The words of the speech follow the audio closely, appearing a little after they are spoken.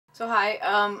So hi,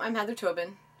 I'm Heather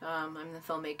Tobin. I'm the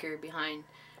filmmaker behind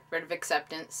Road of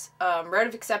Acceptance. Road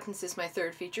of Acceptance is my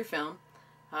third feature film.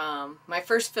 My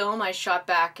first film I shot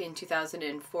back in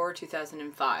 2004,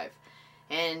 2005.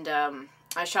 And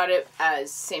I shot it as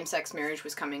same-sex marriage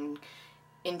was coming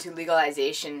into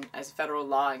legalization as a federal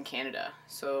law in Canada.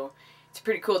 So it's a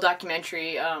pretty cool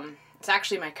documentary. It's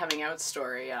actually my coming out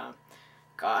story.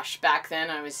 Gosh, back then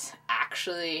I was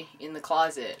actually in the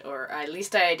closet, or at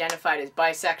least I identified as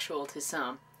bisexual to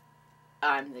some.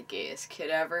 I'm the gayest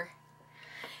kid ever.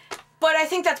 But I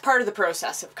think that's part of the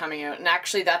process of coming out, and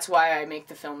actually that's why I make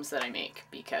the films that I make,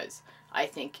 because I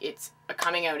think a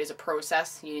coming out is a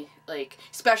process.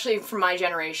 Especially for my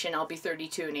generation, I'll be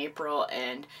 32 in April,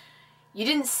 and you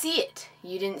didn't see it.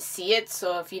 You didn't see it,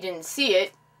 so if you didn't see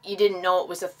it, you didn't know it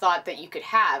was a thought that you could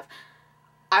have.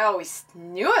 I always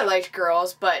knew I liked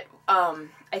girls, but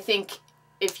I think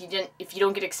if you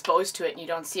don't get exposed to it and you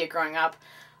don't see it growing up.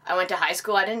 I went to high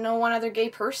school, I didn't know one other gay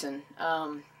person.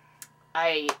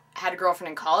 I had a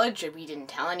girlfriend in college, we didn't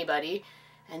tell anybody.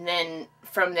 And then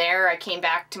from there I came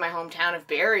back to my hometown of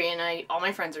Barrie, and all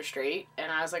my friends are straight,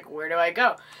 and I was like, where do I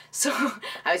go? So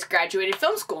I graduated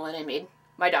film school, and I made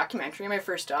my documentary, my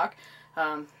first doc.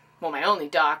 Well, my only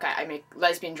doc. I make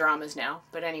lesbian dramas now.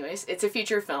 But anyways, it's a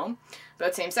feature film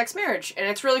about same-sex marriage. And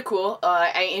it's really cool.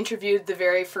 I interviewed the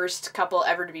very first couple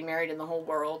ever to be married in the whole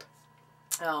world.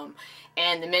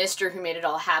 And the minister who made it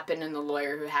all happen, and the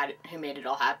lawyer who made it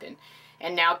all happen.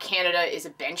 And now Canada is a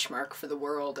benchmark for the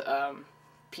world.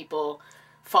 People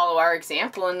follow our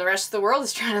example, and the rest of the world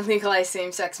is trying to legalize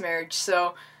same-sex marriage.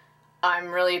 So I'm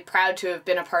really proud to have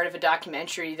been a part of a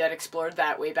documentary that explored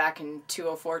that way back in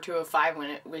 2004, 2005, when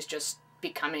it was just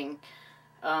becoming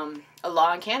a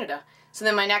law in Canada. So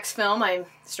then my next film, I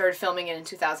started filming it in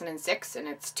 2006, and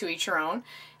it's To Each Your Own,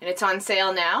 and it's on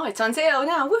sale now. It's on sale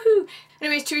now, woohoo!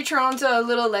 Anyways, To Each Your Own's a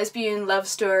little lesbian love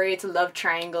story. It's a love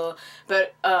triangle,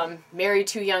 but Married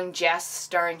to Young Jess,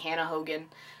 starring Hannah Hogan.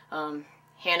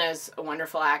 Hannah's a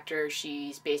wonderful actor.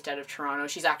 She's based out of Toronto.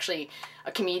 She's actually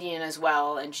a comedian as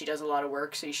well, and she does a lot of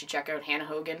work, so you should check out Hannah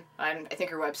Hogan. I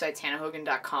think her website's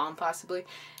hannahhogan.com, possibly.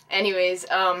 Anyways,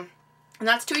 and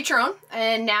that's To Each Your Own,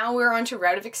 and now we're on to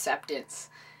Road of Acceptance.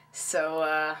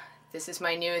 So this is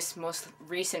my newest, most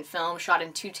recent film, shot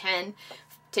in 2010.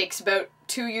 Takes about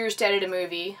 2 years to edit a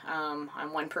movie.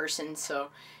 I'm one person, so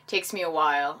it takes me a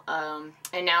while.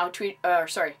 And now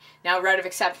now Road of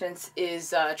Acceptance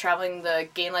is traveling the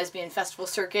gay and lesbian festival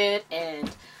circuit, and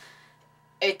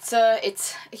it's a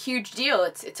huge deal.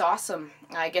 It's awesome.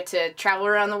 I get to travel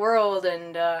around the world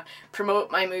and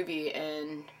promote my movie,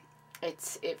 and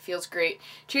it feels great.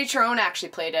 To Each Your Own actually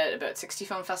played at about 60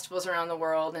 film festivals around the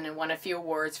world, and it won a few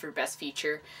awards for Best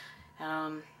Feature.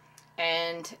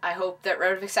 And I hope that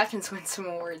Road of Acceptance wins some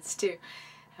awards too.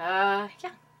 Yeah,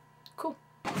 cool.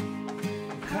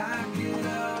 Pack it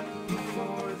up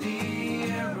before the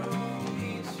arrow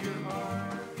hits your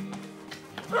heart.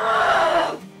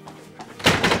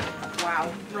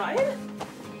 Wow, Ryan?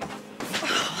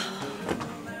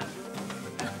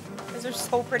 Those are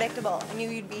so predictable. I knew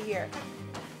you'd be here.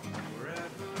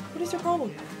 What is your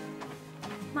problem?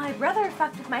 My brother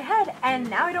fucked with my head, and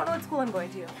now I don't know what school I'm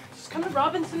going to. Just come to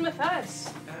Robinson with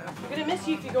us. We're gonna miss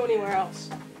you if you go anywhere else.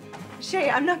 Shay,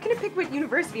 I'm not gonna pick what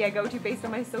university I go to based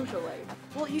on my social life.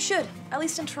 Well, you should. At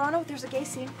least in Toronto, there's a gay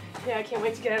scene. Yeah, I can't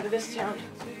wait to get out of this town.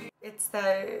 It's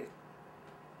the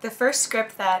first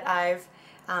script that I've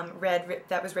read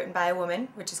that was written by a woman,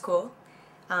 which is cool.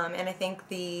 And I think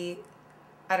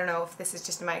I don't know if this is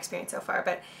just my experience so far,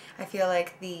 but I feel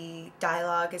like the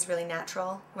dialogue is really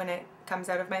natural when it comes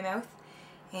out of my mouth.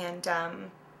 And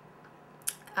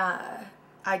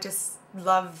I just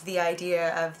love the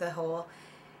idea of the whole,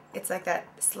 it's like that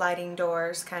sliding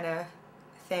doors kind of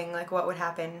thing, like what would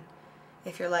happen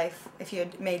if you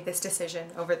had made this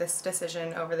decision over this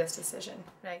decision over this decision,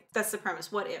 right? That's the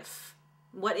premise. What if?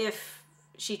 What if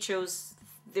she chose,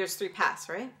 there's 3 paths,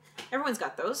 right? Everyone's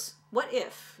got those. What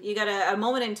if? You got a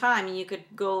moment in time and you could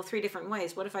go 3 different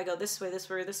ways. What if I go this way, this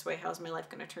way, or this way? How's my life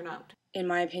going to turn out? In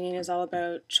my opinion, is all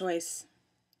about choice,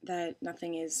 that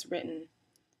nothing is written.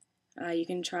 You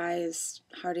can try as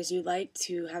hard as you like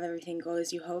to have everything go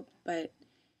as you hope, but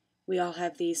we all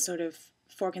have these sort of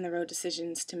fork-in-the-road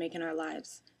decisions to make in our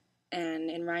lives. And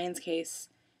in Ryan's case,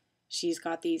 she's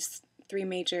got these 3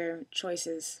 major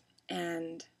choices,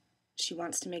 and she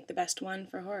wants to make the best one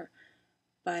for her.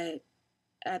 But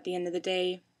at the end of the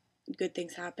day, good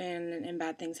things happen and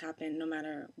bad things happen no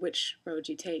matter which road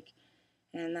you take.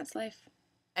 And that's life.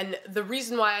 And the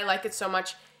reason why I like it so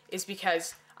much is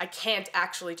because I can't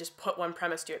actually just put one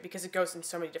premise to it, because it goes in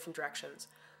so many different directions.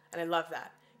 And I love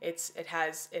that. It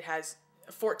has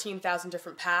 14,000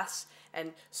 different paths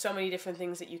and so many different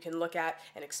things that you can look at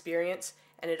and experience,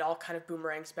 and it all kind of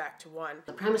boomerangs back to one.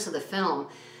 The premise of the film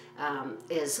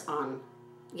is on,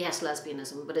 yes,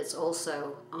 lesbianism, but it's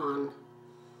also on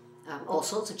all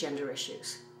sorts of gender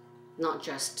issues. Not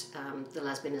just the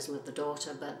lesbianism of the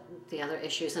daughter, but the other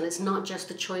issues. And it's not just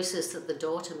the choices that the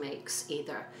daughter makes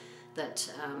either, that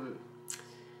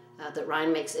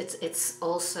Ryan makes. It's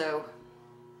also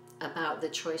about the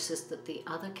choices that the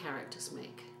other characters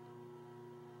make.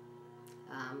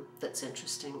 That's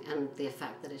interesting, and the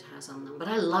effect that it has on them. But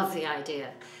I love the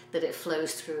idea that it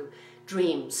flows through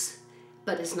dreams,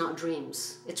 but it's not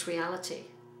dreams, it's reality.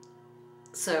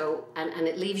 So, and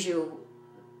it leaves you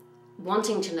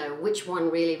wanting to know which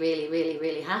one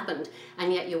really happened,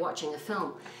 and yet you're watching a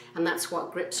film, and that's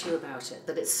what grips you about it,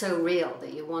 that it's so real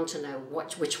that you want to know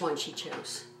which one she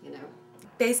chose, you know.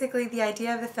 Basically, the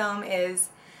idea of the film is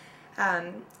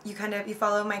you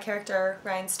follow my character,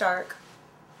 Ryan Stark,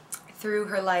 through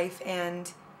her life,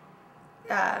 and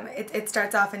it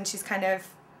starts off and she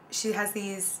has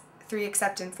these 3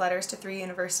 acceptance letters to 3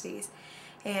 universities,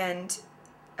 and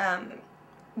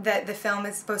the film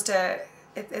is supposed to,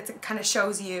 it kind of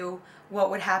shows you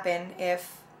what would happen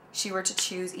if she were to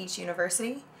choose each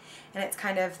university, and it's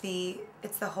kind of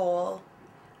it's the whole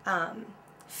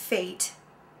fate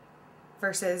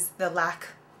versus the lack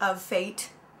of fate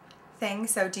thing.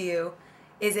 So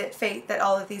is it fate that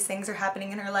all of these things are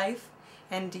happening in her life,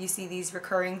 and do you see these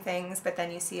recurring things, but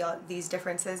then you see all these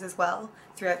differences as well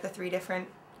throughout the 3 different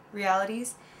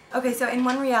realities? Okay, so in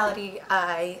one reality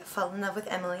I fall in love with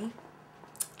Emily,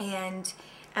 and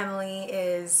Emily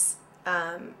is,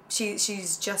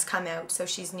 she's just come out, so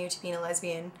she's new to being a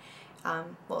lesbian,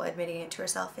 well, admitting it to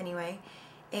herself anyway,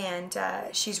 and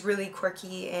she's really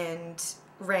quirky and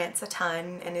rants a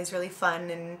ton and is really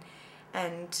fun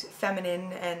and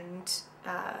feminine and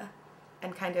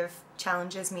kind of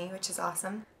challenges me, which is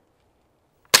awesome.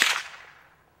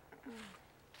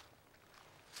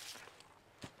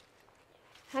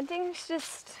 Hunting's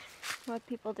just what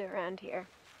people do around here.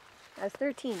 I was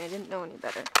 13, I didn't know any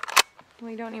better.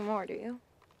 Well, you don't anymore, do you?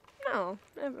 No,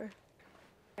 never.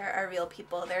 There are real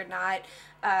people. They're not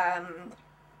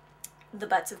the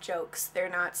butts of jokes. They're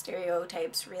not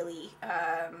stereotypes, really.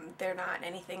 They're not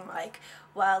anything like,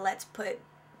 well, let's put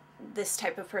this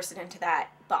type of person into that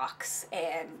box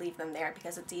and leave them there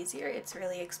because it's easier. It's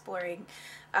really exploring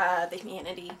the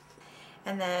community.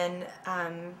 And then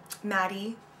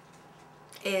Maddie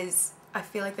is, I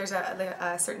feel like there's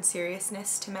a certain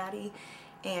seriousness to Maddie,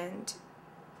 and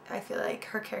I feel like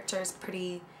her character is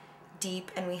pretty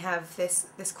deep, and we have this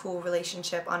cool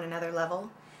relationship on another level.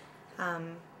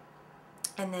 And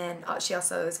then she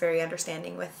also is very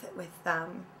understanding with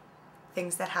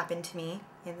things that happen to me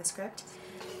in the script.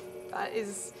 That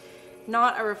is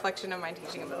not a reflection of my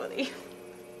teaching ability.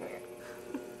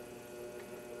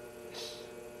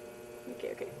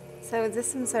 Okay. So is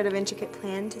this some sort of intricate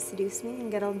plan to seduce me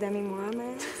and get old Demi Moore on my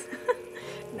ass?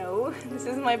 No, this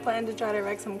is my plan to try to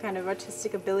wreck some kind of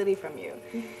artistic ability from you.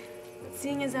 But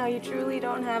seeing as how you truly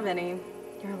don't have any,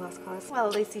 you're a lost cause. Well,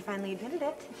 at least you finally admitted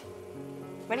it.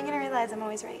 When are you gonna realize I'm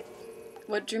always right?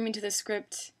 What drew me to the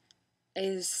script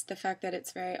is the fact that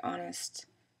it's very honest,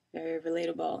 very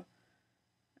relatable,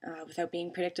 without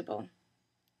being predictable.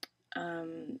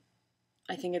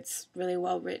 I think it's really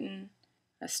well written,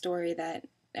 a story that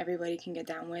everybody can get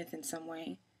down with in some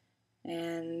way,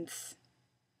 and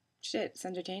shit, it's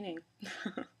entertaining.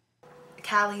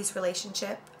 Callie's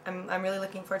relationship, I'm really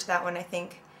looking forward to that one. I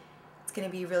think it's going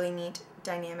to be a really neat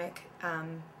dynamic.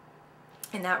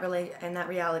 In that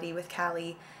reality with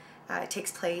Callie, it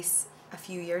takes place a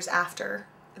few years after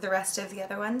the rest of the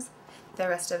other ones, the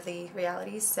rest of the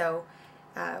realities. So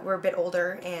we're a bit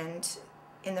older and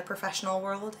in the professional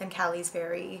world, and Callie's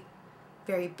very,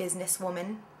 very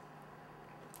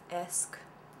businesswoman-esque.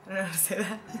 I don't know how to say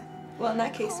that. Well, in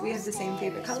that case, we have the same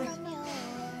favorite color.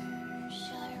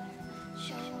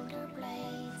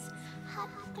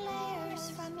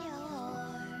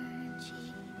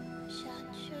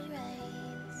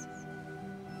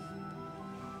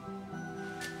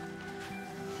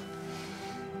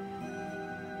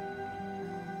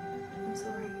 I'm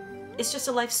sorry. It's just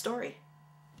a life story.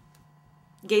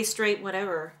 Gay, straight,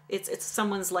 whatever. It's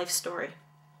someone's life story.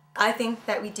 I think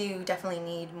that we do definitely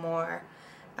need more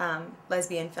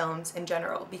lesbian films in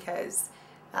general, because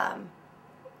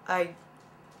I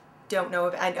don't know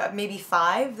of, maybe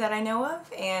 5 that I know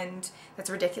of, and that's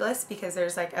ridiculous because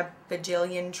there's like a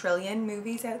bajillion trillion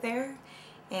movies out there,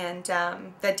 and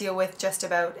that deal with just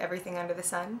about everything under the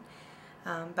sun.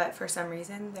 But for some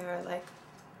reason there are like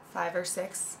 5 or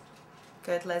 6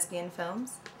 good lesbian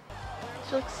films.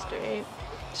 She looks straight.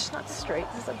 She's not straight.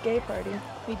 This is a gay party.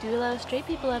 We do allow straight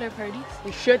people at our parties.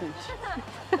 We shouldn't.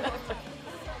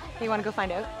 You want to go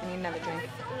find out? I need another drink.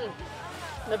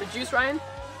 Another juice, Ryan?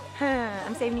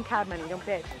 I'm saving you cab money. Don't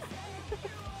bitch.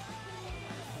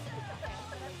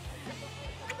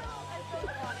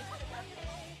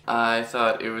 I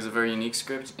thought it was a very unique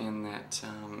script in that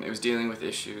it was dealing with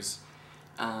issues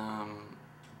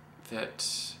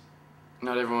that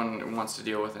not everyone wants to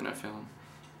deal with in a film,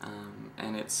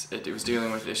 and it was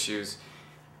dealing with issues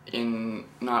in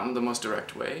not in the most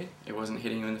direct way. It wasn't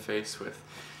hitting you in the face with,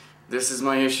 "This is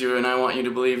my issue and I want you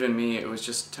to believe in me." It was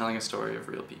just telling a story of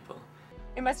real people.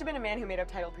 It must have been a man who made up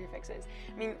title prefixes.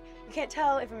 I mean, you can't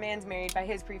tell if a man's married by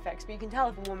his prefix, but you can tell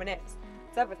if a woman is.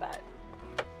 What's up with that?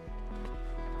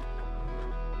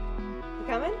 You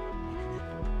coming?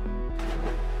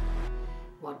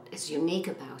 What is unique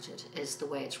about it is the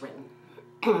way it's written.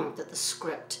 That the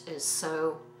script is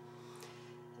so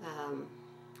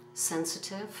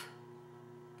sensitive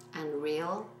and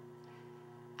real,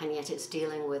 and yet it's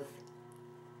dealing with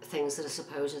things that are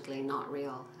supposedly not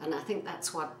real. And I think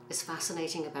that's what is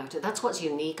fascinating about it. That's what's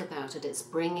unique about it. It's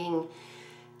bringing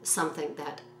something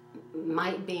that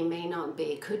might be, may not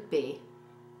be, could be,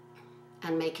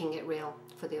 and making it real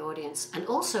for the audience. And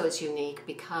also it's unique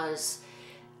because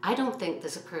I don't think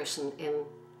there's a person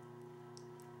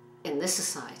in this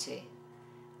society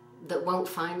that won't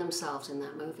find themselves in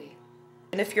that movie.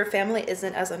 And if your family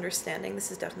isn't as understanding,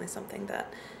 this is definitely something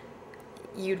that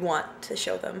you'd want to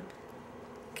show them.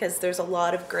 Because there's a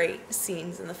lot of great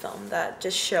scenes in the film that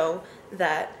just show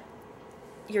that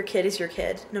your kid is your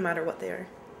kid, no matter what they are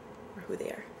or who they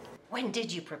are. When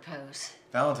did you propose?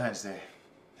 Valentine's Day.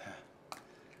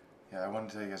 Yeah, I wanted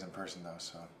to tell you guys in person though,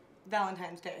 so.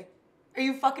 Valentine's Day. Are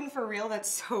you fucking for real? That's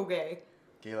so gay.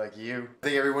 Gay like you. I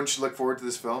think everyone should look forward to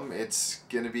this film. It's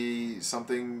gonna be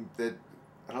something that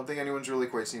I don't think anyone's really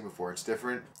quite seen before. It's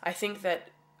different. I think that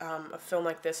a film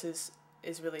like this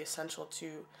is really essential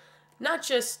to not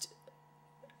just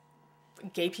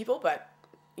gay people, but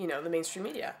you know, the mainstream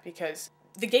media, because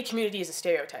the gay community is a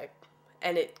stereotype,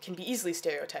 and it can be easily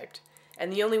stereotyped.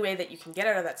 And the only way that you can get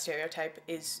out of that stereotype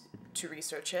is to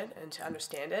research it and to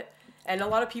understand it. And a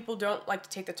lot of people don't like to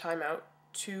take the time out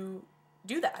to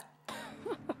do that.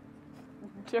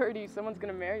 Dirty, someone's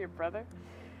gonna marry your brother?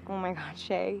 Oh my god,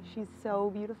 Shay, she's so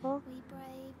beautiful.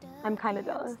 I'm kind of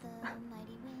jealous.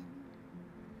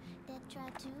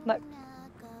 Look.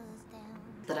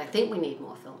 That I think we need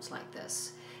more films like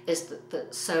this is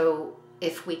that so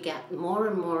if we get more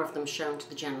and more of them shown to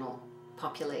the general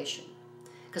population,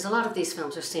 because a lot of these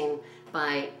films are seen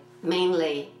by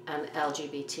mainly an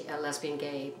LGBT, a lesbian,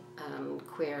 gay,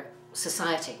 queer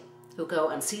society who go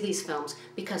and see these films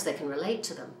because they can relate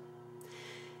to them.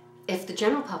 If the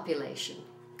general population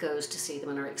goes to see them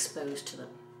and are exposed to them,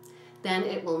 then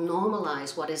it will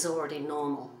normalize what is already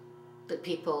normal, that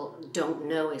people don't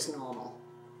know is normal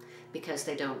because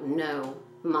they don't know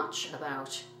much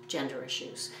about gender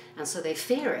issues. And so they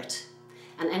fear it,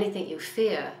 and anything you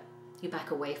fear, you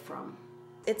back away from.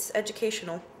 It's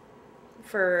educational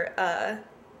for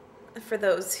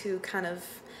those who kind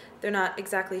of, they're not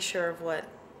exactly sure of what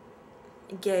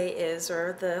gay is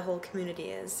or the whole community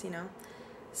is, you know.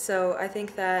 So I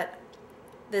think that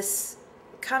this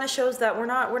kind of shows that we're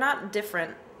not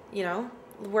different, you know.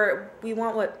 We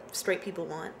want what straight people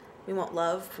want. We want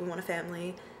love, we want a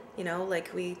family, you know,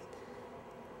 like we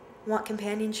want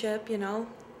companionship, you know.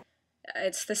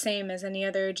 It's the same as any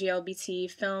other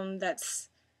GLBT film that's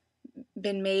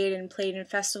been made and played in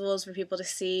festivals for people to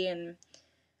see and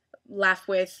laugh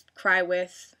with, cry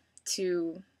with,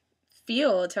 to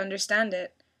feel, to understand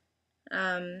it.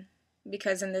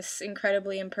 Because in this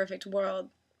incredibly imperfect world,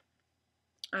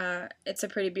 it's a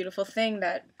pretty beautiful thing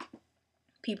that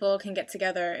people can get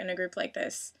together in a group like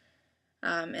this,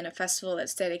 in a festival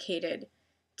that's dedicated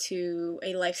to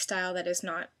a lifestyle that is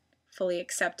not fully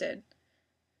accepted.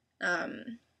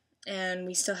 And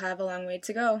we still have a long way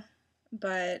to go,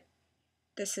 but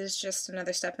this is just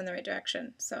another step in the right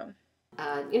direction, so.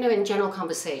 You know, in general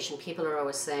conversation, people are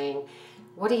always saying,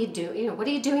 what are you doing? You know, what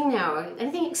are you doing now?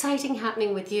 Anything exciting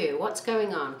happening with you? What's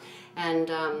going on? And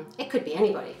it could be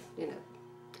anybody, you know,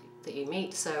 that you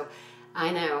meet. So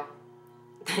I know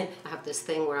I have this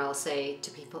thing where I'll say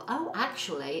to people, oh,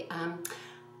 actually, I'm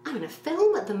in a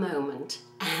film at the moment.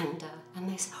 And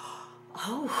they say,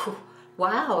 oh,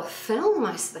 wow, a film.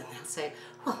 Then they'll say,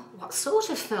 well, what sort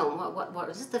of film? What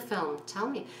is the film? Tell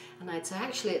me. And I'd say,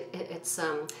 actually, it's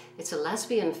a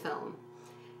lesbian film.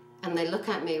 And they look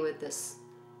at me with this,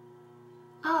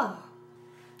 oh,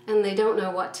 and they don't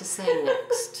know what to say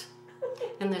next.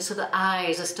 and their sort of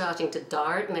eyes are starting to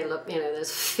dart, and they look, you know,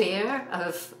 there's fear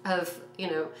of you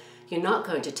know, you're not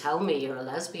going to tell me you're a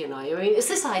lesbian, are you? I mean, it's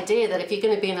this idea that if you're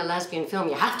going to be in a lesbian film,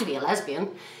 you have to be a lesbian,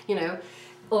 you know,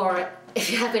 or if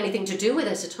you have anything to do with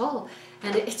it at all.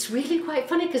 And it's really quite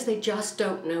funny because they just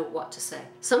don't know what to say.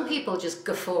 Some people just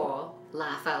guffaw,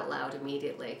 laugh out loud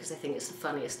immediately because they think it's the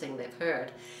funniest thing they've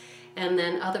heard. And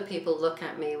then other people look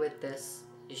at me with this,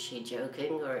 is she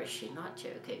joking or is she not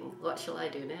joking? What shall I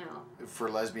do now? For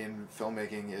lesbian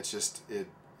filmmaking, it's just, it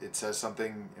says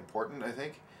something important, I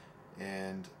think.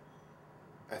 And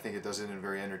I think it does it in a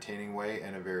very entertaining way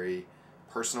and a very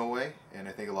personal way. And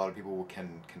I think a lot of people can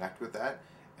connect with that.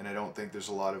 And I don't think there's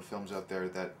a lot of films out there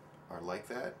that are like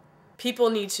that. People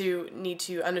need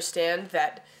to understand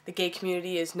that the gay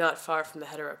community is not far from the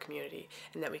hetero community,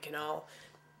 and that we can all,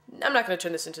 I'm not going to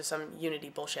turn this into some unity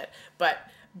bullshit, but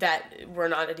that we're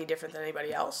not any different than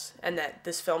anybody else, and that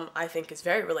this film, I think, is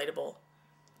very relatable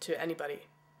to anybody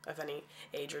of any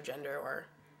age or gender or,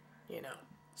 you know,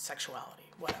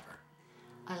 sexuality, whatever.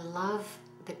 I love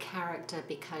the character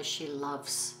because she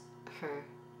loves her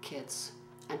kids,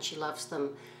 and she loves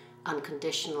them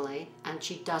unconditionally, and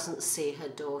she doesn't see her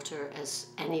daughter as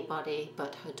anybody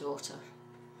but her daughter.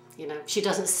 You know, she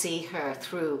doesn't see her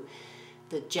through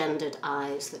the gendered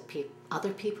eyes that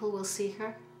other people will see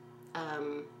her,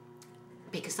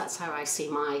 because that's how I see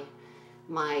my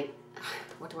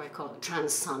what do I call it,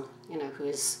 trans son, you know, who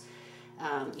is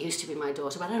used to be my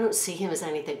daughter, but I don't see him as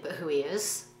anything but who he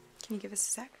is. Can you give us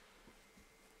a sec?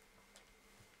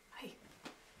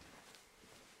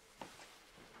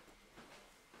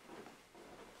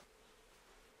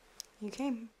 You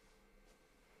came.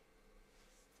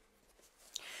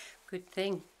 Good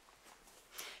thing.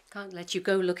 Can't let you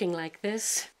go looking like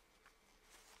this.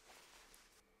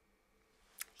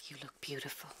 You look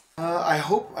beautiful. I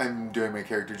hope I'm doing my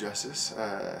character justice.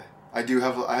 I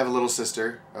have a little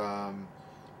sister,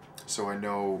 so I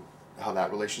know how that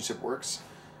relationship works.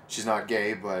 She's not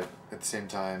gay, but at the same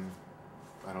time,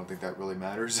 I don't think that really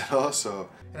matters at all. So,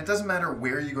 and it doesn't matter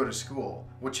where you go to school.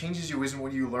 What changes you isn't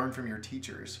what you learn from your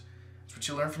teachers. It's what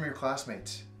you learn from your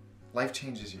classmates. Life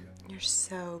changes you. You're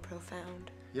so profound.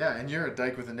 Yeah, and you're a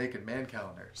dyke with a naked man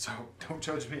calendar, so don't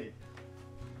judge me.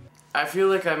 I feel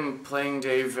like I'm playing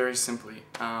Dave very simply,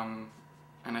 and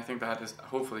I think that is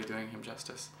hopefully doing him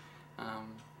justice.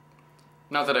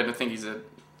 Not that I don't think he's a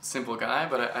simple guy,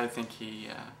 but I think he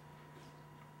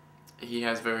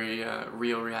has very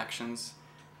real reactions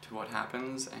to what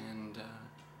happens, and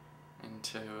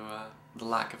to the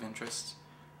lack of interest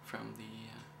from the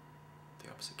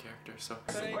opposite character. So.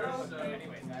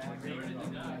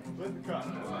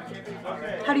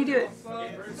 How do you do it?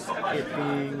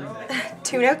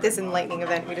 Tune out this enlightening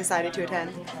event we decided to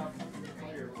attend.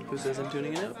 Who says I'm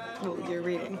tuning it out? Well, you're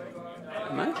reading.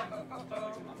 Am I?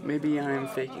 Maybe I'm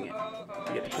faking it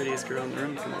to get the prettiest girl in the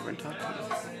room to come over and talk to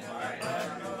me.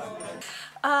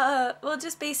 Well,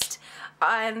 just based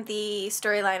on the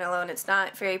storyline alone, it's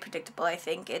not very predictable, I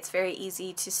think. It's very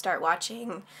easy to start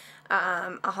watching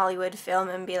a Hollywood film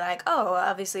and be like, oh,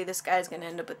 obviously this guy's going to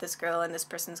end up with this girl and this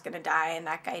person's going to die and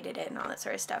that guy did it and all that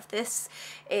sort of stuff. This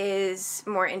is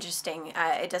more interesting.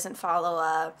 It doesn't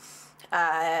follow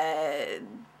a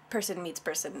person meets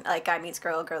person, like guy meets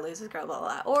girl, girl loses girl, blah,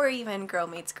 blah, blah. Or even girl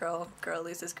meets girl, girl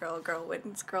loses girl, girl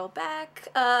wins girl back.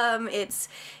 It's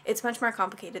much more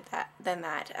complicated than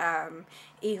that,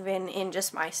 even in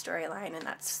just my storyline, and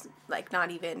that's like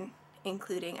not even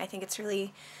including, I think it's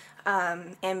really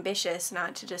ambitious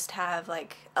not to just have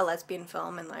like a lesbian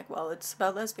film and like, well, it's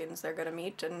about lesbians, they're gonna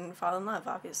meet and fall in love,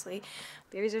 obviously.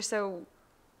 Babies are so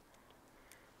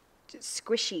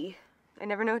squishy. I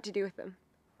never know what to do with them.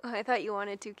 Oh, I thought you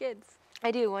wanted 2 kids. I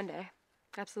do, one day.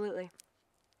 Absolutely.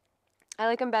 I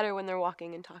like them better when they're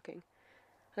walking and talking.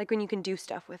 I like when you can do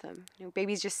stuff with them. You know,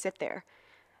 babies just sit there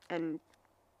and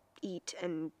eat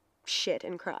and shit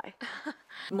and cry.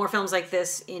 More films like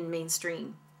this in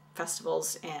mainstream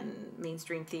festivals and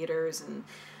mainstream theaters, and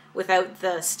without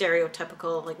the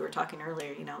stereotypical, like we were talking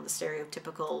earlier, you know, the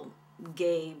stereotypical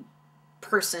gay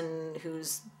person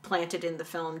who's planted in the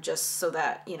film just so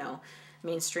that, you know,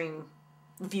 mainstream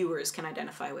viewers can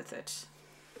identify with it.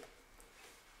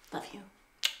 Love you.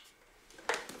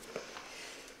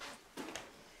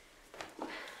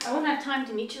 I won't have time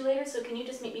to meet you later, so can you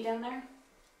just meet me down there?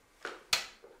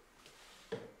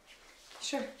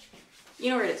 Sure. You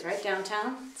know where it is, right?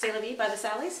 Downtown? C'est la vie by the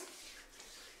Sallies?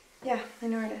 Yeah, I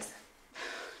know where it is.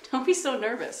 Don't be so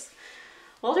nervous.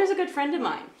 Walter's a good friend of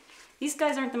mine. These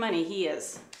guys aren't the money, he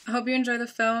is. I hope you enjoy the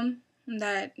film, and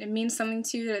that it means something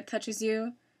to you, that it touches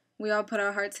you. We all put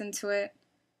our hearts into it,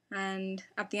 and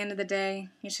at the end of the day,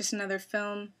 it's just another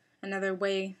film another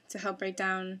way to help break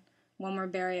down one more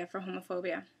barrier for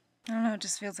homophobia. I don't know, it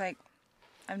just feels like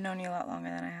I've known you a lot longer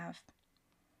than I have.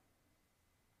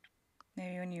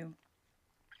 Maybe when you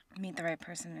meet the right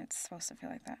person, it's supposed to feel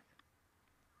like that.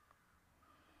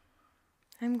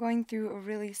 I'm going through a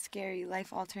really scary,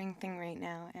 life-altering thing right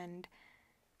now, and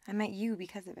I met you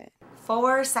because of it.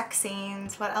 4 sex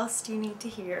scenes. What else do you need to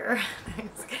hear?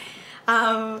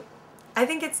 I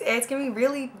think it's gonna be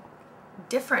really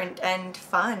different and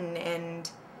fun, and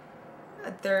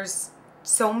there's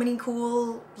so many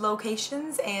cool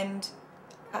locations, and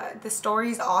the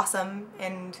story's awesome,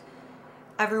 and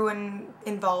everyone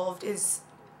involved is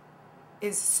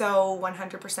so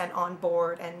 100% on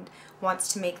board and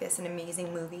wants to make this an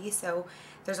amazing movie. So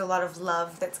there's a lot of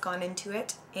love that's gone into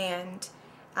it, and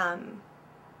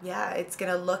yeah, it's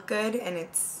gonna look good, and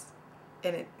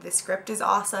the script is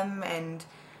awesome, and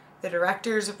the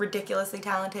director's ridiculously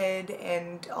talented,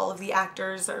 and all of the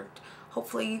actors are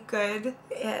hopefully good,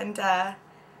 and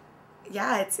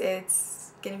yeah,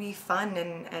 it's gonna be fun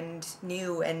and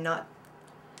new, and not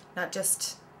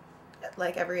just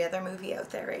like every other movie out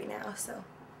there right now. So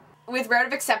with Route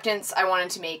of Acceptance, I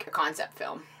wanted to make a concept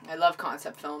film. I love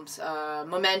concept films.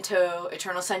 Memento,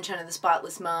 Eternal Sunshine of the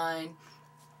Spotless Mind.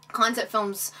 Concept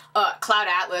films, Cloud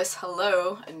Atlas,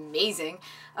 hello, amazing.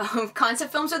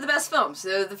 Concept films are the best films.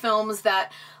 They're the films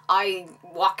that I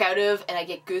walk out of and I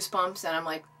get goosebumps, and I'm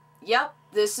like, yep,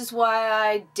 this is why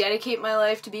I dedicate my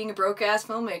life to being a broke-ass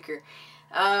filmmaker.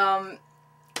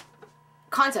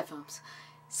 Concept films.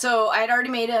 So I had already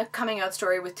made a coming out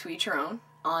story with To Each Your Own,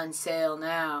 on sale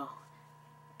now.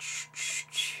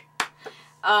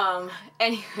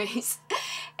 Anyways,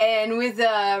 and with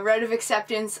Route of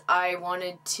Acceptance, I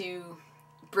wanted to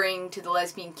bring to the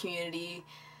lesbian community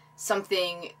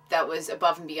something that was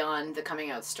above and beyond the coming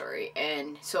out story.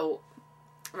 And so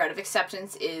Route of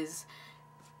Acceptance is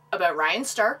about Ryan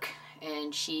Stark,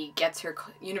 and she gets her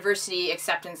university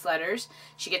acceptance letters.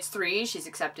 She gets 3. She's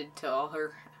accepted to all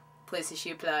her places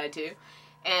she applied to.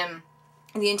 And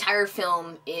the entire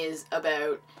film is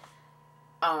about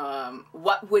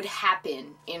what would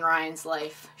happen in Ryan's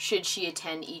life should she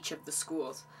attend each of the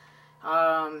schools.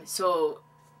 So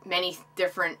many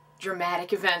different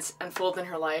dramatic events unfold in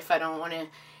her life. I don't want to,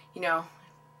 you know,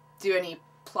 do any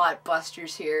plot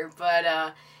busters here,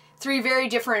 but 3 very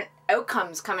different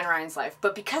outcomes come in Ryan's life.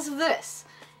 But because of this,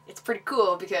 it's pretty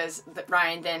cool, because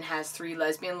Ryan then has 3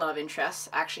 lesbian love interests.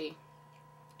 Actually,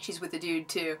 she's with a dude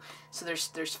too, so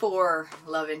there's 4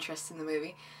 love interests in the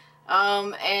movie.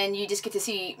 And you just get to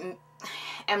see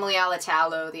Emily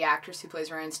Alatalo, the actress who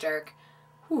plays Ryan Stark.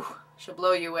 Whew, she'll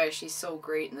blow you away. She's so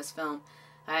great in this film.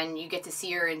 And you get to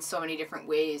see her in so many different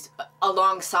ways,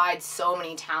 alongside so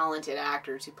many talented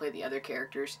actors who play the other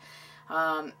characters.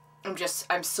 I'm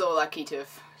so lucky to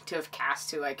have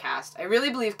cast who I cast. I really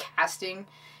believe casting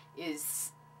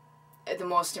is the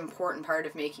most important part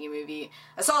of making a movie.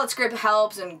 A solid script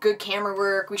helps, and good camera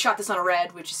work. We shot this on a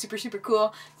red, which is super, super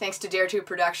cool. Thanks to Dare 2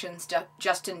 Productions.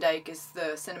 Justin Dyke is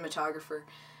the cinematographer.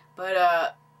 But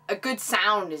a good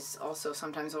sound is also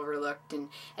sometimes overlooked, and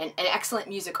excellent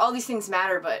music. All these things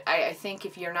matter, but I think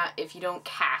if you don't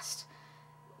cast,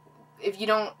 if you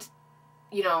don't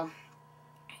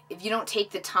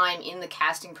take the time in the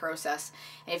casting process,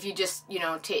 and if you just,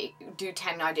 do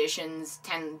 10 auditions,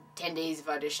 10 days of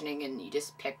auditioning, and you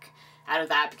just pick out of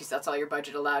that because that's all your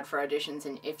budget allowed for auditions,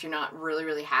 and if you're not really,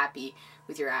 really happy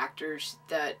with your actors,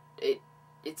 that it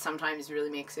sometimes really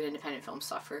makes an independent film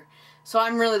suffer. So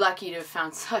I'm really lucky to have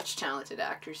found such talented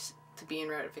actors to be in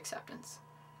Route of Acceptance.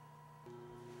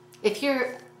 If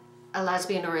you're a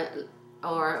lesbian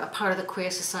or a part of the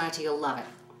queer society, you'll love it,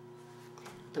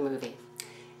 the movie.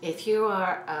 If you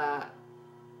are,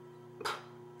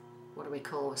 what do we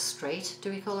call straight?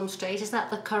 Do we call them straight? Is that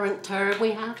the current term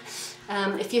we have?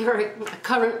 If you're a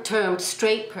current termed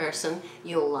straight person,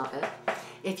 you'll love it.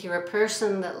 If you're a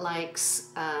person that likes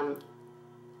a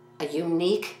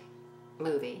unique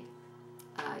movie,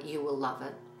 you will love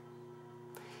it.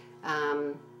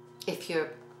 If you're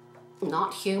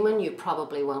not human, you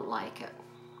probably won't like it.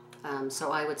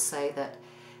 So I would say that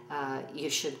you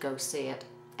should go see it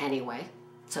anyway.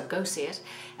 So go see it.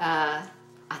 I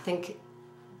think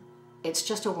it's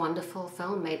just a wonderful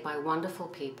film made by wonderful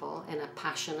people in a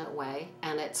passionate way,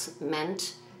 and it's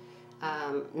meant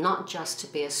not just to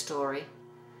be a story.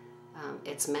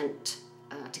 It's meant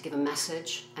to give a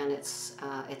message, and it's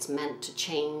meant to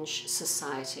change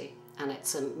society. And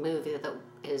it's a movie that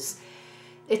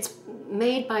it's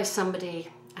made by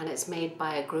somebody, and it's made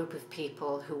by a group of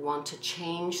people who want to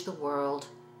change the world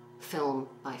film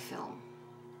by film.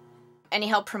 Any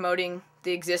help promoting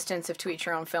the existence of To Each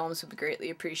Your Own films would be greatly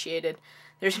appreciated.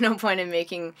 There's no point in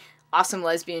making awesome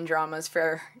lesbian dramas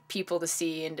for people to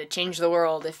see and to change the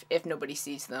world if nobody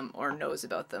sees them or knows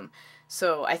about them.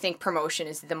 So I think promotion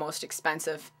is the most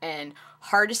expensive and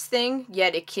hardest thing,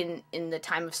 yet it can, in the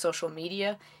time of social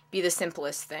media, be the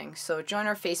simplest thing. So join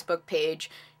our Facebook page,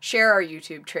 share our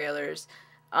YouTube trailers,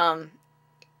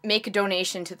 make a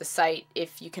donation to the site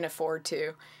if you can afford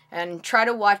to, and try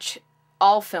to watch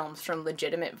all films from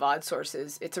legitimate VOD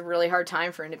sources. It's a really hard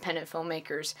time for independent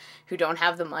filmmakers who don't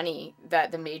have the money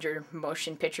that the major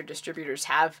motion picture distributors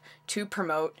have to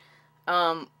promote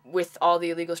with all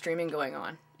the illegal streaming going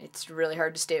on. It's really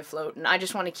hard to stay afloat, and I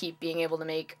just want to keep being able to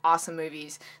make awesome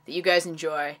movies that you guys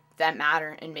enjoy, that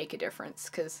matter, and make a difference,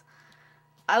 because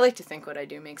I like to think what I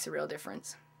do makes a real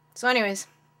difference. So anyways,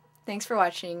 thanks for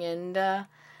watching, and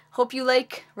hope you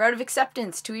like Route of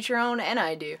Acceptance, To Each Your Own, and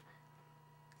I do.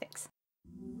 Thanks.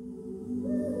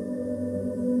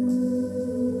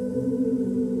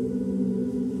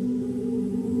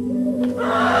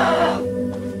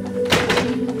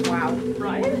 Wow.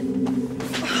 Ryan?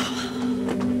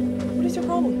 What is your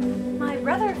problem? My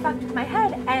brother fucked with my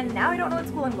head, and now I don't know what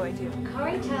school I'm going to.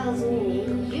 Corey tells me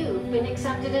you've been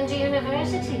accepted into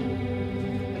university.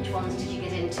 Which ones did you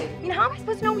get into? I mean, how am I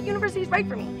supposed to know what university is right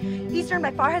for me? Eastern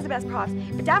by far has the best profs,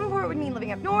 but Davenport would mean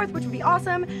living up north, which would be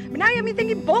awesome. But now you have me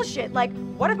thinking bullshit, like,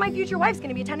 what if my future wife's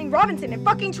gonna be attending Robinson in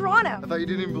fucking Toronto? I thought you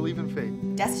didn't even believe in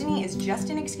fate. Destiny is just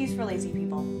an excuse for lazy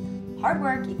people. Hard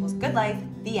work equals good life,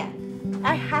 the end.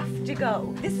 I have to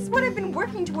go. This is what I've been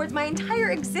working towards my entire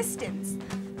existence.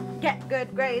 Get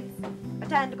good grades,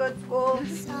 attend good school,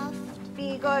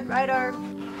 be a good writer.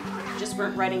 You just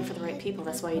weren't writing for the right people,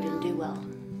 that's why you didn't do well.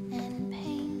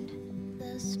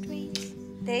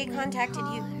 They contacted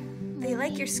you. They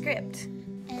like your script.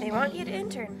 They want you to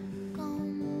intern.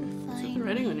 What's with the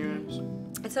writing on your arms?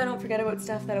 It's so I don't forget about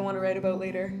stuff that I want to write about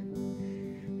later.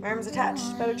 My arm's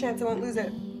attached. Better chance I won't lose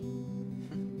it.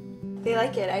 They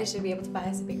like it. I should be able to buy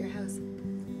us a bigger house.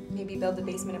 Maybe build a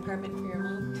basement apartment for your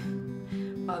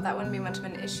mom. Well, that wouldn't be much of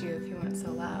an issue if you weren't so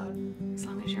loud. As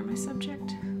long as you're my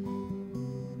subject.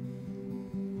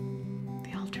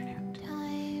 The alternate.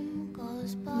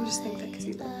 You just think that because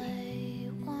you love me.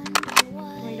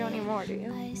 Well, you don't anymore, do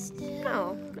you?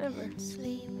 No, never.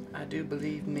 I do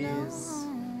believe Ms.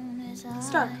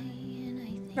 Stark.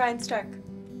 Ryan Stark.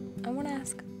 I want to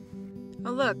ask.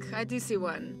 Oh, look, I do see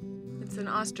one. It's an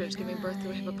ostrich giving birth to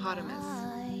a hippopotamus.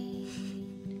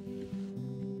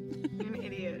 You're an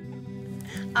idiot.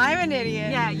 I'm an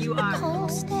idiot. Yeah, you are. Cold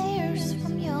stares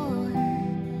from your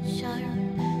sharp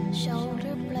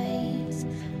shoulder blades,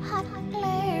 hot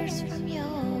glares from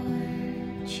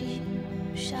your cheap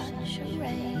shot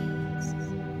charades.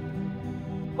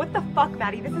 What the fuck,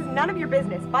 Maddie? This is none of your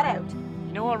business. Butt out.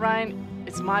 You know what, Ryan?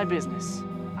 It's my business.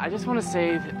 I just want to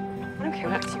say that... I don't care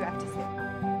what you have to say.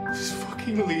 Just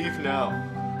fucking leave now.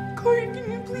 Corey,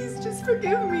 can you please just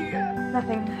forgive me?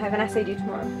 Nothing. I have an essay due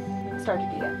tomorrow.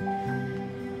 Started yet.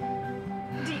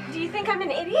 Do you think I'm an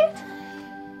idiot?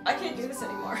 I can't do this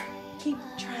anymore. Keep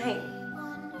trying.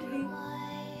 Okay?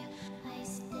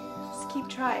 Just keep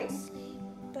trying.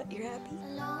 But you're happy?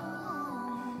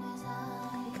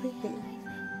 Completely.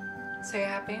 So you're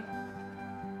happy?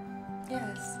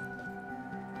 Yes.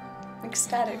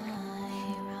 Ecstatic.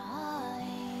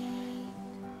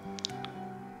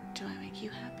 Do I make you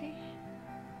happy?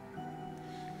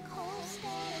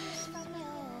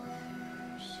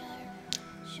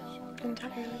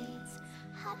 Entirely.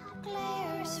 Hot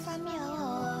glares from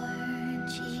your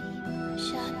cheap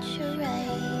shot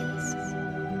charades.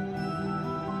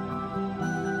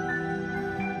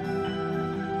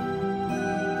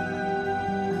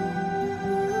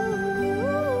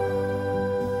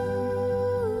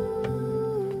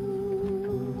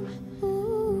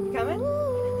 Coming?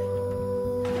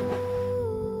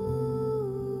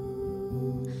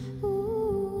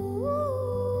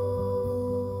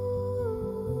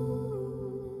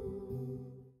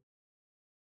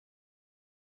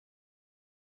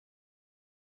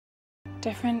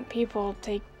 Different people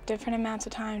take different amounts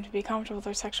of time to be comfortable with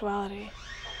their sexuality.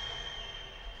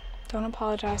 Don't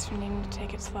apologize for needing to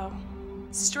take it slow.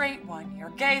 Straight 1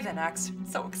 year, gay the next.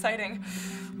 So exciting.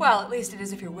 Well, at least it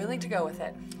is if you're willing to go with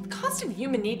it. The constant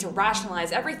human need to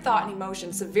rationalize every thought and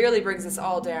emotion severely brings us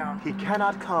all down. He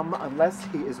cannot come unless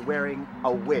he is wearing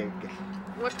a wig.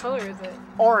 What color is it?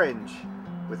 Orange,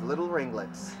 with little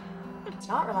ringlets. It's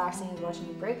not relaxing as watching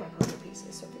you break my poker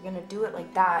pieces, so if you're gonna do it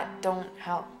like that, don't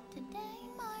help.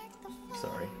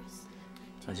 Sorry.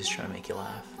 I was just trying to make you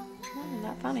laugh.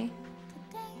 Not funny.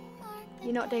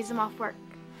 You know what days I'm off work,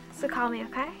 so call me,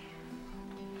 okay?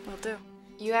 Will do.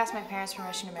 You asked my parents'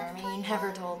 permission to marry me. You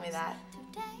never told me that.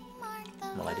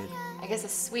 Well, I did. I guess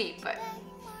it's sweet, but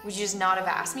would you just not have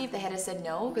asked me if they had said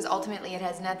no? Because ultimately it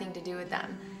has nothing to do with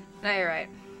them. No, you're right.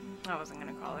 I wasn't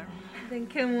gonna call her. Then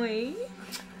can we?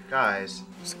 Guys.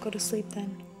 Just go to sleep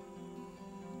then.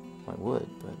 I would,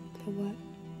 but For what?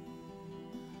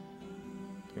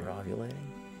 you're ovulating.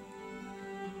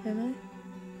 Am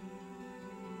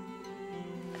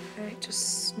I? Alright,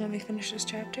 just let me finish this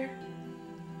chapter.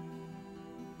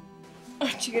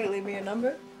 Aren't you gonna leave me a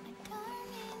number?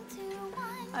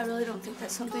 I really don't think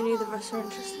that's something either of us are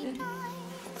interested in.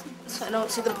 So I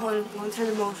don't see the point of going through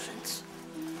the motions.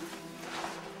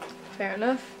 Fair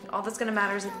enough. All that's gonna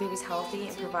matter is that the baby's healthy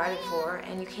and provided for,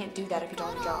 and you can't do that if you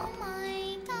don't have a job.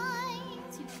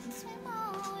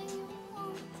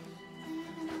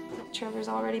 Trevor's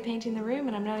already painting the room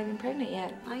and I'm not even pregnant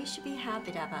yet. Oh, you should be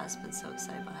happy to have a husband so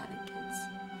excited about having kids.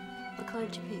 What color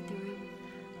did you paint the room?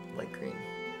 Light green.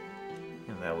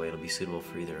 And that way it'll be suitable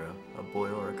for either a boy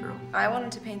or a girl. I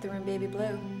wanted to paint the room baby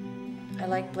blue. I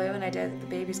like blue and I doubt that the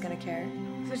baby's gonna care.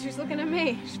 So she's looking at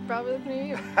me. She's probably looking at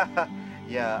you.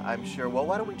 Yeah, I'm sure. Well,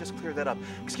 why don't we just clear that up?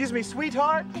 Excuse me,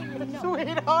 sweetheart?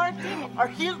 Sweetheart?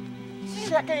 Are you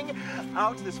checking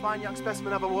out this fine young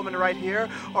specimen of a woman right here?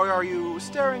 Or are you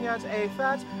staring at a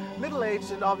fat,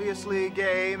 middle-aged, and obviously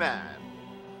gay man?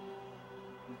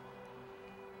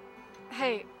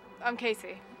 Hey, I'm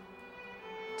Casey.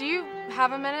 Do you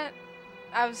have a minute?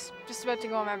 I was just about to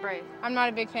go on my break. I'm not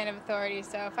a big fan of authority,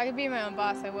 so if I could be my own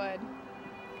boss, I would.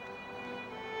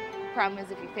 Problem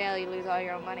is, if you fail, you lose all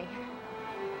your own money.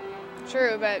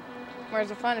 True, but where's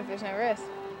the fun if there's no risk?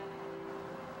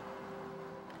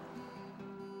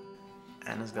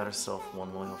 Anna's got herself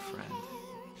one loyal friend.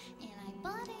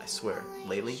 I swear,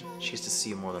 lately, she used to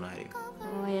see you more than I do.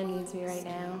 Oh, Anne needs me right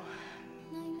now.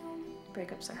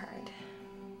 Breakups are hard.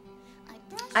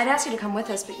 I'd ask you to come with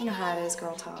us, but you know how it is,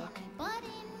 girl talk.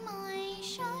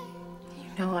 You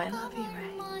know I love you,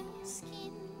 right?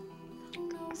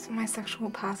 So my sexual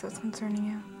past is concerning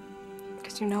you?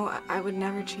 Because you know I would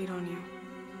never cheat on you.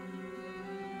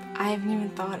 I haven't even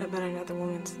thought about another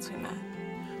woman since we met.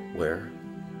 Where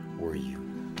were you?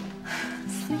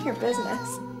 It's none of your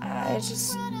business. I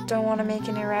just don't want to make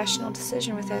an irrational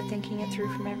decision without thinking it through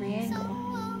from every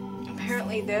angle.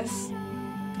 Apparently this,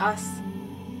 us,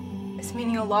 is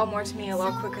meaning a lot more to me a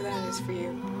lot quicker than it is for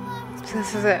you. So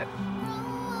this is it.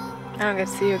 I don't get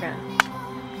to see you again.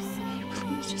 Will you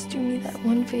please just do me that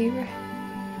one favor?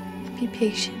 Be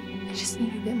patient. I just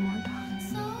need a bit more time.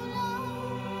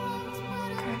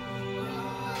 Okay.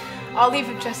 I'll leave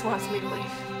if Jess wants me to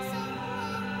leave.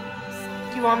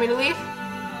 Do you want me to leave?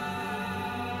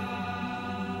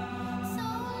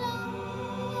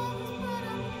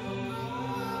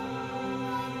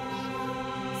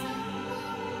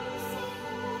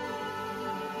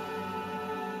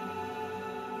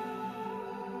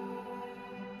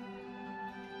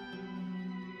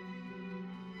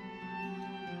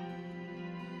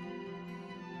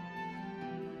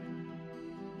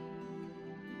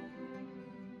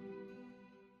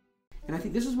 And I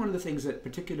think this is one of the things that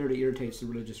particularly irritates the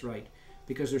religious right,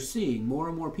 because they're seeing more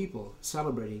and more people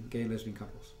celebrating gay and lesbian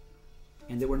couples,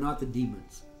 and that we're not the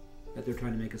demons that they're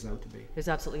trying to make us out to be. There's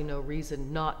absolutely no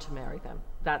reason not to marry them.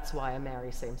 That's why I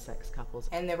marry same-sex couples.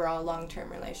 And they were all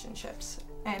long-term relationships.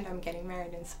 And I'm getting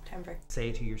married in September.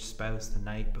 Say to your spouse the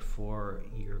night before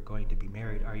you're going to be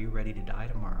married, are you ready to die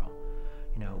tomorrow?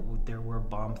 You know, there were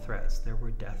bomb threats, there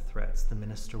were death threats, the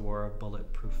minister wore a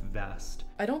bulletproof vest.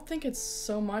 I don't think it's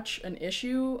so much an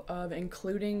issue of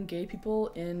including gay people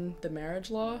in the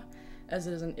marriage law as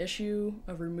it is an issue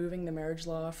of removing the marriage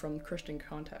law from Christian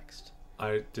context.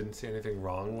 I didn't see anything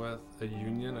wrong with a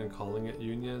union and calling it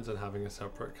unions and having a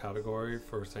separate category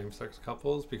for same-sex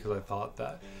couples, because I thought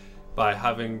that by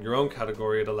having your own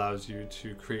category, it allows you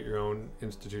to create your own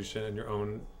institution and your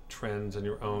own trends and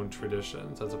your own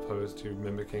traditions as opposed to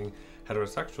mimicking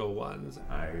heterosexual ones.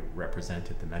 I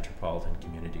represented the Metropolitan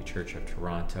Community Church of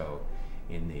Toronto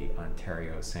in the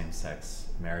Ontario same-sex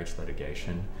marriage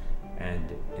litigation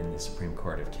and in the Supreme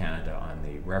Court of Canada on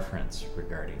the reference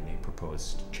regarding the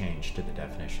proposed change to the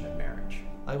definition of marriage.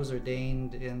 I was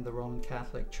ordained in the Roman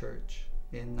Catholic Church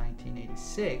in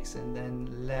 1986 and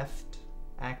then left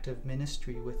active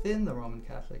ministry within the Roman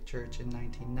Catholic Church in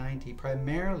 1990,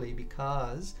 primarily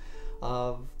because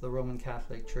of the Roman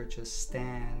Catholic Church's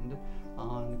stand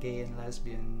on gay and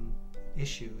lesbian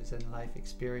issues and life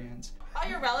experience. All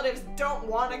your relatives don't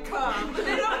want to come.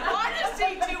 They don't want to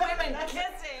see two women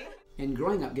kissing. And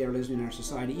growing up gay or lesbian in our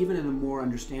society, even in a more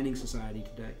understanding society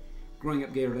today, growing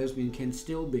up gay or lesbian can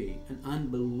still be an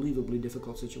unbelievably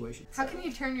difficult situation. How can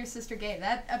you turn your sister gay?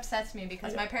 That upsets me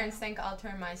because my parents think I'll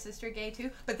turn my sister gay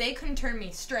too, but they couldn't turn me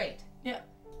straight. Yeah.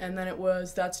 And then it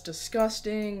was, that's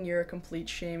disgusting, you're a complete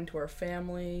shame to our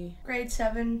family. Grade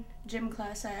 7 gym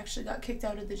class, I actually got kicked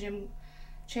out of the gym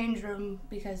change room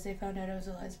because they found out I was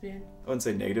a lesbian. I wouldn't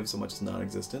say negative so much as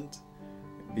non-existent.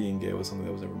 Being gay was something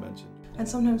that was never mentioned. And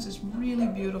sometimes it's really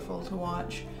beautiful to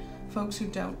watch folks who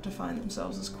don't define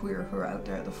themselves as queer who are out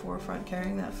there at the forefront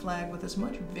carrying that flag with as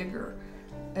much vigor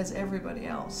as everybody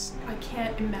else. I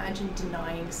can't imagine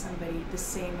denying somebody the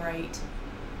same right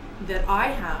that I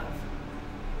have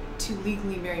to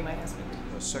legally marry my husband.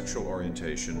 Sexual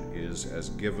orientation is as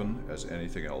given as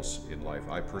anything else in life.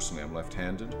 I personally am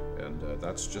left-handed, and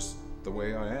that's just the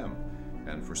way I am.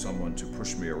 And for someone to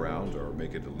push me around or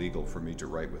make it illegal for me to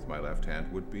write with my left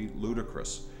hand would be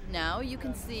ludicrous. Now you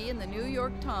can see in the New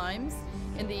York Times,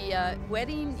 in the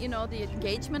wedding, you know, the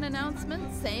engagement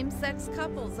announcements, same-sex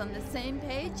couples on the same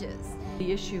pages.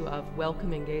 The issue of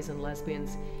welcoming gays and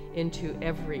lesbians into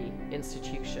every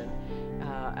institution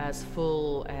as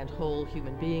full and whole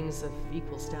human beings of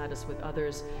equal status with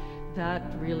others, that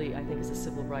really, I think, is a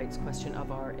civil rights question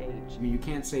of our age. I mean, you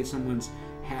can't say someone's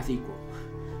half equal.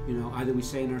 You know, either we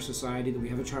say in our society that we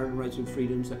have a Charter of Rights and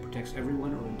Freedoms that protects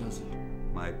everyone, or it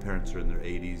doesn't. My parents are in their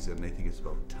 80s, and they think it's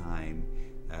about time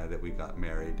that we got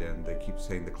married, and they keep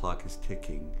saying the clock is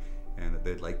ticking, and that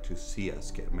they'd like to see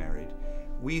us get married.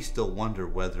 We still wonder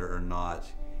whether or not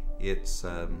it's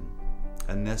a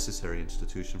necessary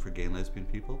institution for gay and lesbian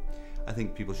people. I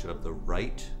think people should have the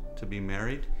right to be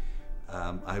married.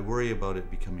 I worry about it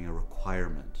becoming a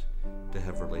requirement to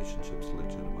have relationships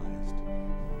legitimized.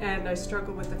 And I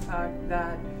struggle with the fact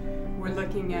that we're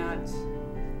looking at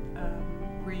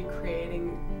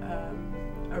recreating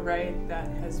a right that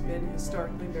has been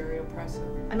historically very oppressive.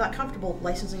 I'm not comfortable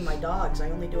licensing my dogs.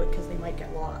 I only do it because they might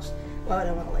get lost. Why would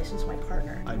I want to license my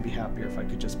partner? I'd be happier if I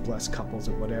could just bless couples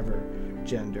of whatever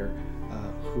gender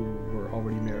who were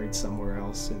already married somewhere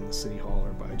else in the city hall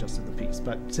or by a justice of the peace.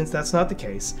 But since that's not the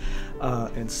case,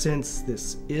 and since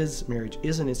marriage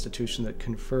is an institution that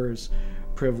confers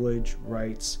privilege,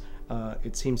 rights,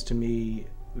 it seems to me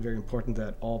very important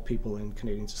that all people in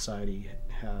Canadian society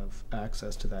have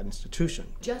access to that institution.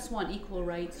 Just want equal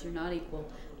rights, you're not equal.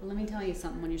 But let me tell you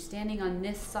something, when you're standing on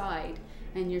this side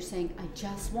and you're saying, I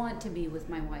just want to be with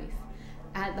my wife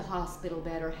at the hospital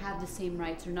bed or have the same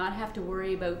rights or not have to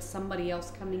worry about somebody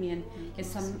else coming in if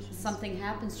something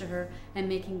happens to her and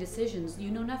making decisions.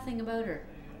 You know nothing about her.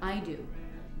 I do.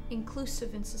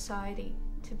 Inclusive in society,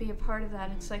 to be a part of that.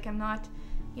 It's like I'm not,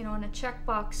 you know, in a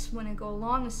checkbox when I go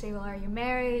along to say, well, are you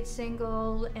married,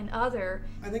 single, and other?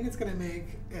 I think it's going to make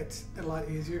it a lot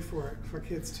easier for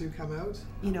kids to come out.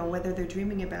 You know, whether they're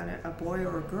dreaming about a boy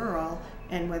or a girl,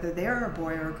 and whether they're a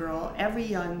boy or a girl, every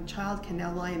young child can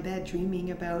now lie in bed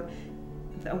dreaming about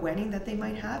a wedding that they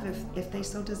might have if they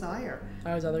so desire.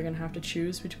 I was either going to have to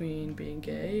choose between being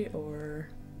gay or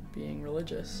being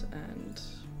religious, and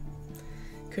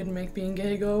couldn't make being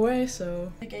gay go away,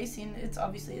 so. The gay scene, it's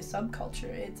obviously a subculture.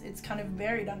 It's kind of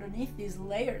buried underneath these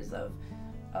layers of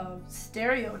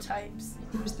stereotypes.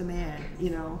 Who's the man? You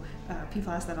know,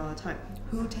 people ask that all the time.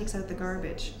 Who takes out the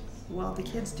garbage? Well, the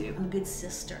kids do. I'm a good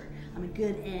sister. I'm a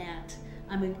good aunt.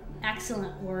 I'm an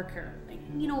excellent worker.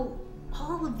 You know,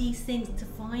 all of these things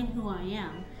define who I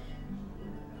am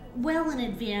well in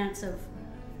advance of,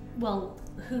 well,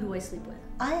 who do I sleep with?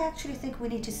 I actually think we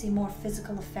need to see more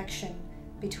physical affection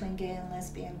between gay and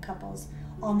lesbian couples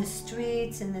on the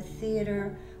streets, in the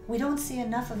theater. We don't see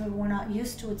enough of it. We're not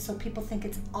used to it, so people think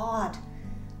it's odd.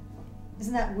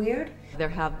 Isn't that weird? There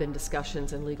have been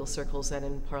discussions in legal circles and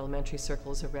in parliamentary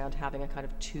circles around having a kind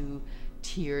of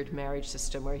two-tiered marriage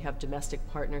system where you have domestic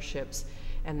partnerships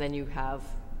and then you have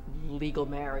legal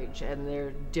marriage, and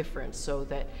they're different, so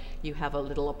that you have a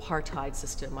little apartheid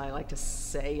system, I like to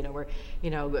say, you know, where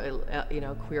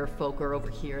queer folk are over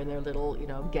here in their little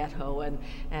ghetto,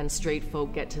 and straight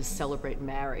folk get to celebrate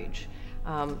marriage.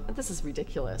 This is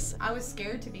ridiculous. I was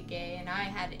scared to be gay, and I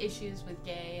had issues with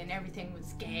gay, and everything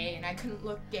was gay, and I couldn't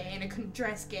look gay, and I couldn't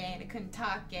dress gay, and I couldn't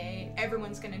talk gay.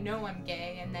 Everyone's gonna know I'm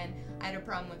gay, and then I had a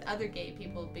problem with other gay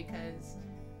people because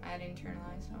I had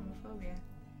internalized homophobia.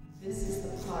 This is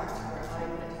the part where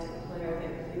I get to declare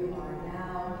that you are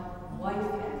now wife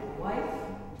and wife.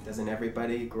 Doesn't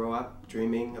everybody grow up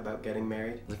dreaming about getting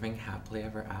married? Living happily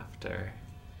ever after.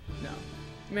 No.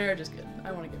 Marriage is good.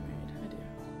 I want to get married.